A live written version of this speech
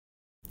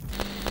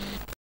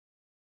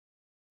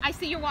I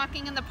see you're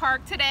walking in the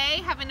park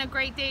today, having a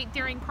great day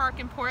during park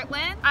in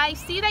Portland. I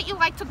see that you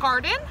like to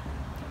garden.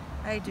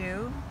 I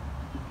do.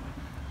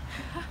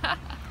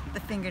 The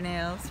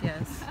fingernails,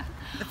 yes.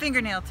 The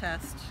fingernail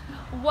test.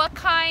 What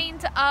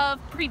kind of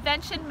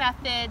prevention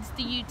methods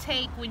do you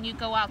take when you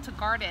go out to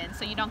garden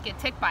so you don't get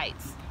tick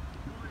bites?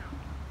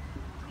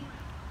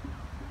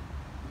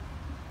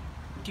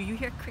 Do you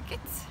hear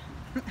crickets?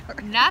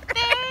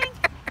 Nothing.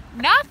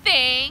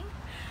 Nothing.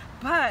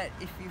 But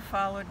if you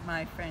followed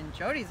my friend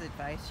Jody's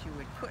advice, you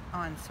would put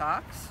on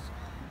socks,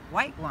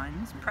 white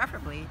ones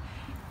preferably,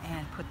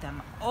 and put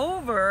them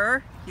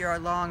over your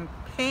long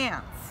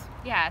pants.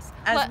 Yes.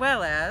 As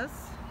well as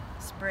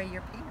spray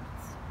your pants.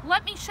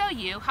 Let me show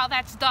you how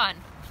that's done.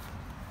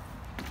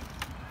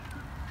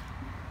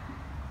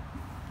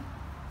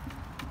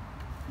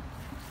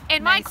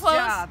 And Nice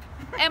job.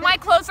 And my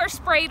clothes are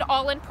sprayed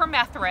all in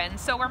permethrin,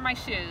 so are my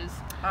shoes.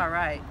 All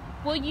right.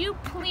 Will you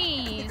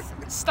please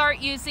start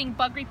using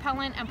bug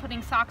repellent and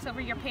putting socks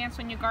over your pants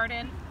when you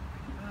garden?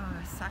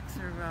 Oh, socks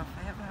are rough.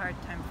 I have a hard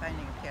time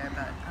finding a pair,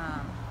 but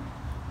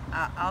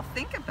I'll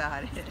think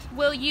about it.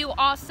 Will you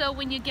also,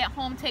 when you get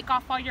home, take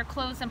off all your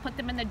clothes and put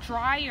them in the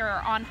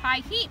dryer on high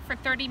heat for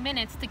 30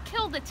 minutes to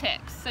kill the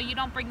ticks so you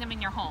don't bring them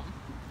in your home?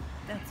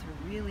 That's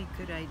a really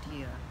good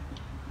idea.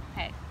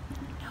 Hey.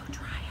 No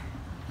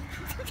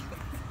dryer.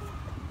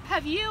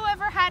 Have you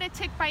ever had a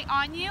tick bite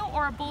on you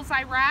or a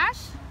bullseye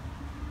rash?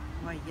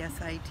 Why, yes,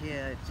 I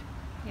did.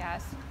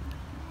 Yes.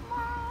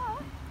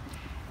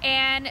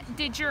 And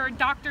did your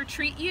doctor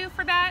treat you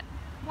for that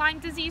Lyme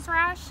disease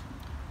rash?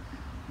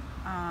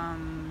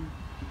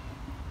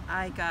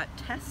 I got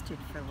tested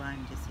for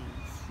Lyme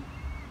disease,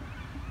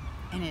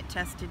 and it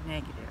tested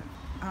negative.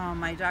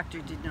 My doctor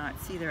did not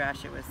see the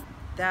rash. It was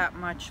that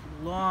much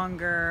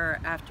longer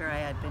after I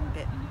had been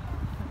bitten.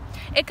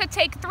 It could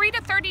take 3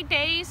 to 30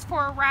 days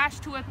for a rash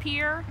to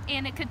appear,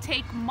 and it could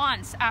take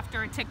months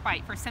after a tick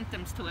bite for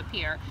symptoms to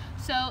appear.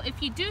 So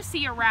if you do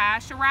see a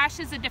rash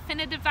is a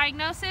definitive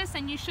diagnosis,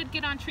 and you should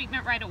get on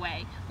treatment right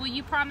away. Will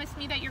you promise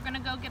me that you're going to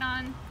go get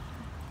on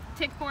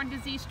tick-borne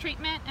disease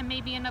treatment and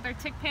maybe another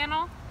tick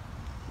panel?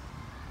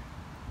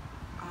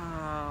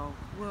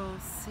 We'll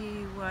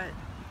see what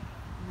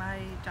my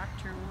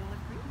doctor will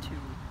agree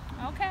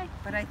to. Okay.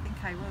 But I think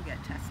I will get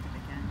tested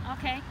again.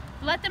 Okay.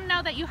 Let them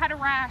know that you had a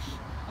rash,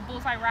 a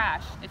bullseye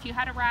rash. If you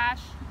had a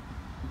rash,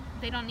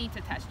 they don't need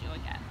to test you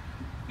again.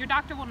 Your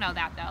doctor will know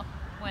that though,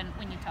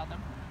 when you tell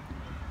them.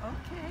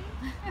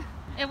 Okay.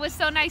 It was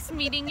so nice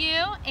meeting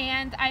you,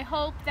 and I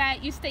hope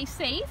that you stay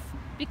safe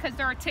because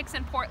there are ticks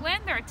in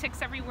Portland, there are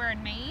ticks everywhere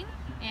in Maine,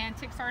 and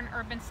ticks are in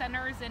urban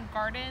centers and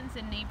gardens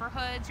and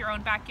neighborhoods, your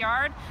own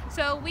backyard.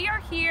 So we are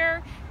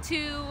here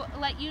to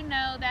let you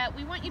know that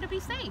we want you to be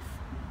safe.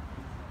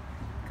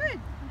 Good.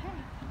 Okay.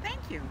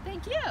 Thank you.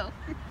 Thank you.